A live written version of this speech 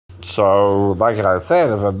So, like I said,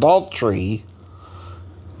 if adultery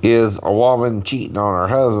is a woman cheating on her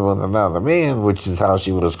husband with another man, which is how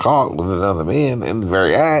she was caught with another man in the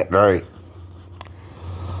very act, right?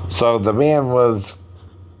 So the man was,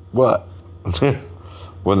 what?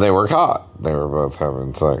 When they were caught, they were both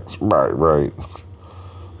having sex. Right.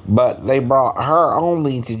 But they brought her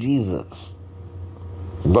only to Jesus.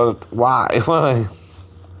 But why? Why?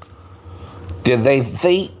 Did they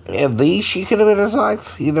think at least she could have been his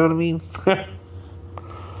wife? You know what I mean?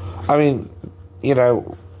 I mean,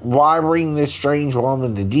 why bring this strange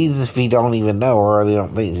woman to Jesus if you don't even know her or they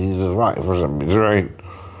don't think she's his wife or something, right?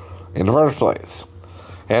 In the first place.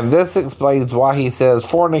 And this explains why he says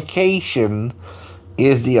fornication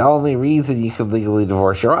is the only reason you can legally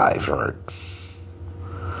divorce your wife, right?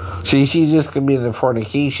 See, she just committed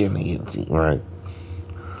fornication against him, right?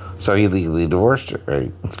 So he legally divorced her,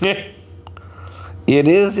 right? It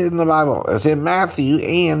is in the Bible. It's in Matthew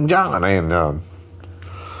and John.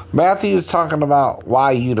 Matthew's talking about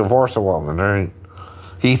why you divorce a woman, right?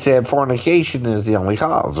 He said fornication is the only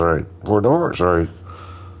cause, right? For divorce, right?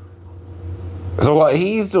 So what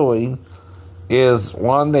he's doing is,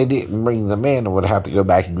 one, they didn't bring the man and would have to go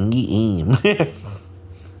back and get him.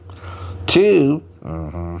 Two,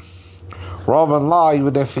 Roman law,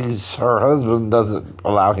 even if he's her husband, doesn't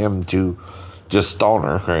allow him to just stone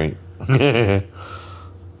her, right?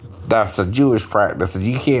 That's a Jewish practice, and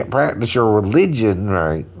you can't practice your religion,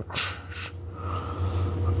 right,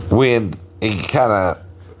 when it kind of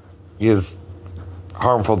is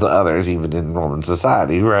harmful to others, even in Roman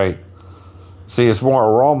society, right? See, it's more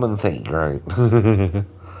a Roman thing, right?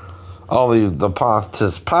 Only the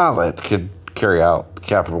Pontius Pilate could carry out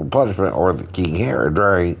capital punishment, or the King Herod,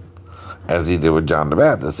 right? As he did with John the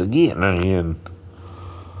Baptist again.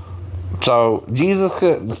 So, Jesus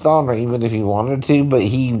couldn't stone her even if he wanted to, but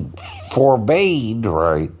he forbade,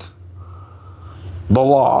 right, the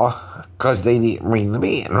law, because they didn't bring the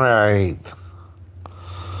man, right?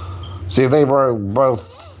 See, if they were both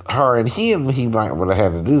her and him, he might would have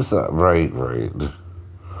had to do something, right.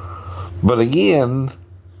 But again,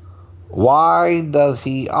 why does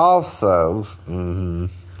he also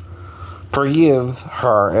forgive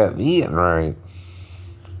her at the end, right?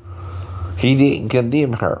 He didn't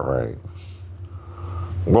condemn her, right?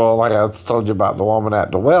 Well, like I told you about the woman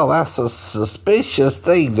at the well, that's a suspicious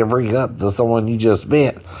thing to bring up to someone you just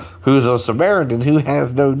met who's a Samaritan who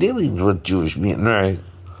has no dealings with Jewish men, right?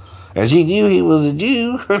 And she knew he was a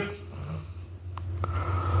Jew.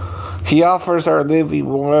 He offers her living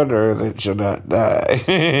water that shall not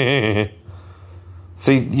die.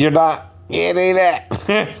 See, you're not getting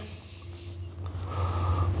that.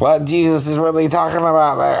 What Jesus is really talking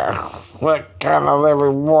about there? What kind of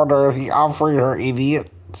living water is he offering her, idiot?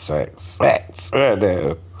 Sex.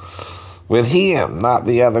 No. With him, not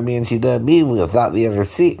the other men she done been with, not the other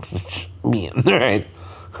 6 men, right?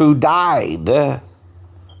 Who died.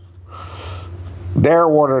 Their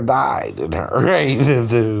water died in her, right?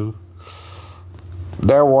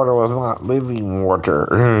 Their water was not living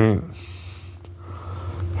water.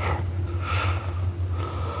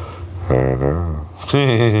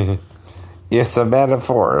 It's a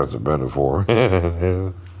metaphor. It's a metaphor.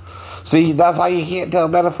 See, that's why you can't tell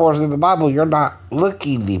metaphors in the Bible. You're not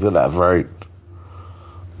looking deep enough, right?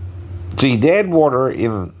 See, dead water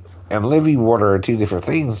and living water are 2 different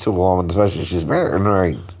things to a woman, especially if she's married,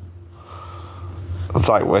 right? It's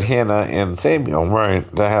like with Hannah and Samuel, right?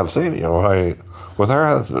 To have Samuel, right? With her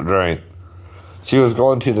husband, right? She was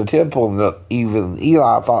going to the temple, and even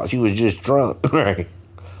Eli thought she was just drunk, right?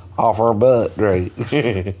 Off her butt, right?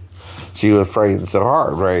 She was praying so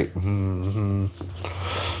hard, right?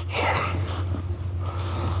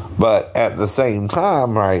 But at the same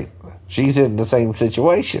time, right, she's in the same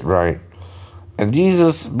situation, right? And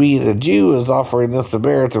Jesus, being a Jew, is offering this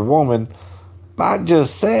Samaritan woman not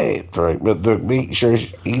just saved, right, but to make sure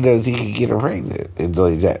he knows he can get her pregnant until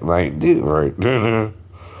he's that might do, right?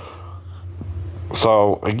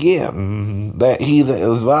 So, again, that he that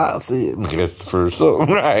is without sin gets for some,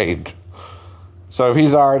 right? So if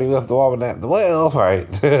he's already with the woman at the well, right,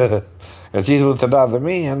 and she's with another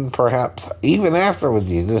man, perhaps even after with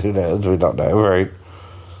Jesus, who knows, we don't know, right?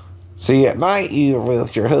 See, at night, you're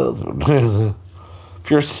with your husband. If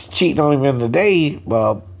you're cheating on him in the day,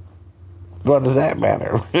 well, what does that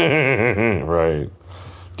matter? Right.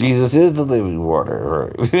 Jesus is the living water,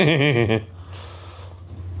 right?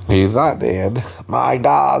 He's not dead. My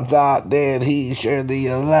God's not dead. He's surely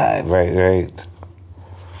alive. Right.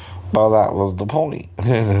 Well, that was the point.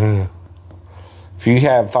 If you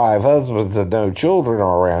have 5 husbands and no children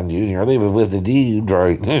are around you, and you're living with a dude,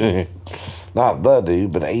 right? Not the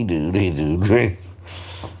dude, but a dude, right?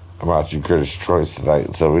 I'm watching Critics' Choice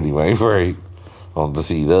tonight. So anyway, right on the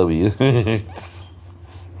CW.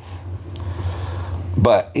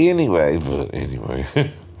 But anyway,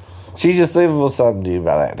 she's just living with something new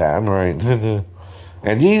by that time, right?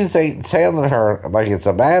 And Jesus ain't telling her like it's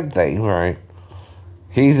a bad thing, right?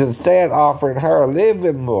 He's instead offering her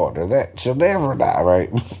living water that she'll never die, right?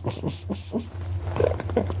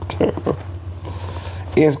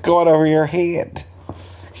 It's going over your head.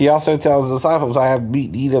 He also tells the disciples, I have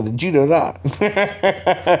meat to eat of that you do not.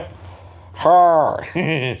 Her.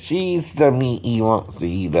 She's the meat he wants to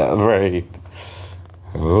eat of, right?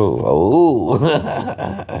 Oh.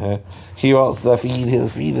 He wants to feed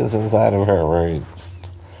his fetus inside of her, right?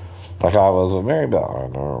 Like I was with Mary Bell.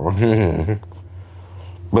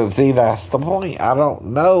 But see, that's the point. I don't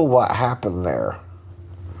know what happened there.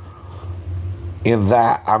 In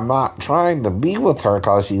that, I'm not trying to be with her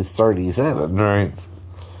till she's 37, right?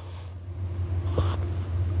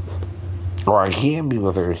 Or I can be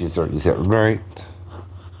with her if she's 37, right?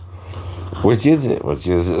 Which is it?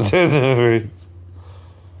 Right?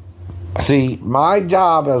 See, my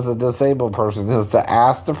job as a disabled person is to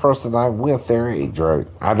ask the person I'm with their age, right?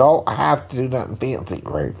 I don't have to do nothing fancy,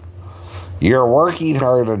 right? You're working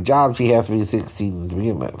her in a job, she has to be 16 to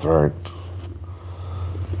begin with, right?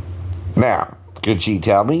 Now, could she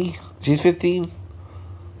tell me she's 15?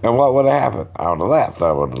 And what would have happened? I would have left.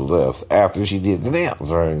 I would have left after she did the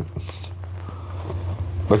nails, right?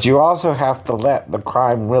 But you also have to let the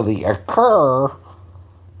crime really occur.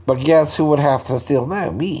 But guess who would have to still know?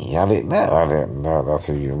 Me. I didn't know that's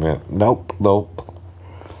who you meant. Nope.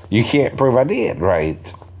 You can't prove I did, right?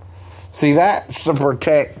 See, that's to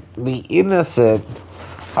protect the innocent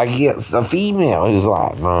against the female who's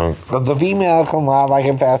lying, right? But the female can lie like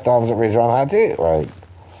in Fast Times at Ridgemont High too, right?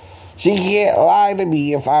 She can't lie to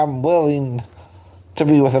me if I'm willing to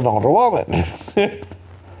be with an older woman.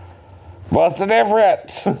 What's the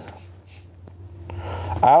difference?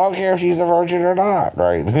 I don't care if she's a virgin or not,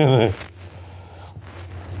 right?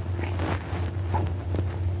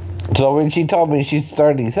 So when she told me she's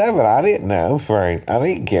 37, I didn't know, right? I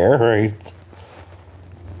didn't care, right?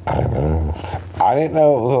 I didn't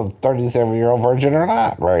know it was a 37-year-old virgin or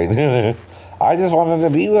not, right? I just wanted to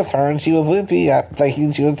be with her, and she was with me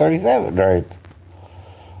thinking she was 37, right?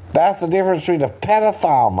 That's the difference between a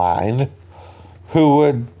pedophile mind who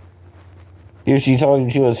would, if she told him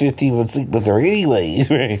she was 15, would sleep with her anyway,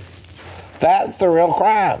 right? That's the real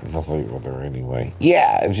crime. I'll sleep with her anyway.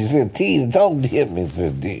 Yeah, if she's 15 and told him it's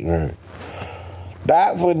 15, right?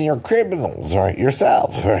 That's when you're criminals, right?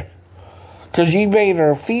 Yourself, right? Because you made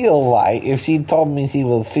her feel like if she told me she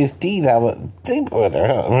was 15, I wouldn't sleep with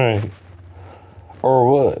her, right?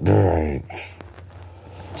 Or would, right?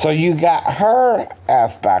 So you got her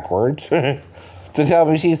ass backwards to tell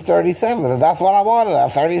me she's 37, and that's what I wanted, a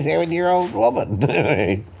 37-year-old woman,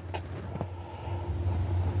 right?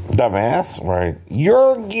 Dumbass, right?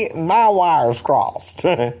 You're getting my wires crossed.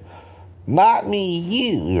 Not me,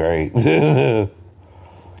 you, right?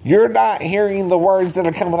 You're not hearing the words that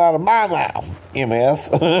are coming out of my mouth,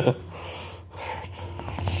 MF.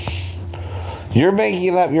 You're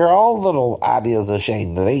making up your own little ideas of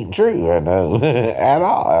shame that ain't true, I know. At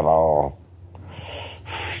all.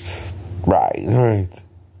 Right. And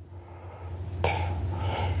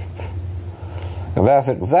that's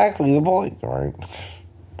exactly the point, right?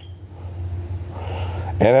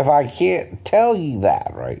 And if I can't tell you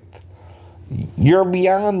that, right, you're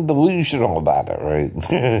beyond delusional about it, right?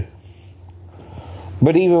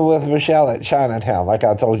 But even with Michelle at Chinatown, like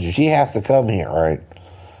I told you, she has to come here, right?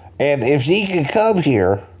 And if she could come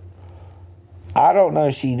here, I don't know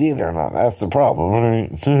if she did or not. That's the problem,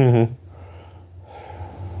 right?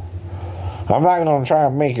 I'm not going to try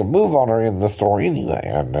and make a move on her in the store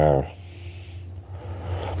anyway, I know.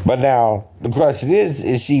 But now, the question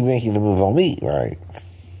is she making a move on me, right?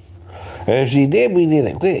 And if she did, we did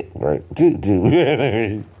it quick, right?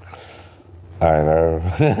 I know.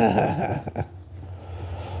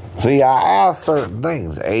 See, I asked certain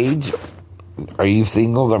things. Age, are you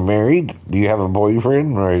single or married? Do you have a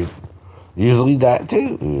boyfriend? Right? Usually that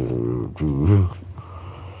too.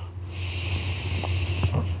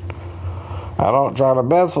 I don't try to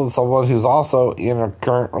mess with someone who's also in a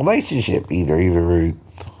current relationship either.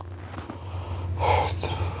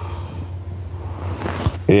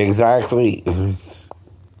 Exactly.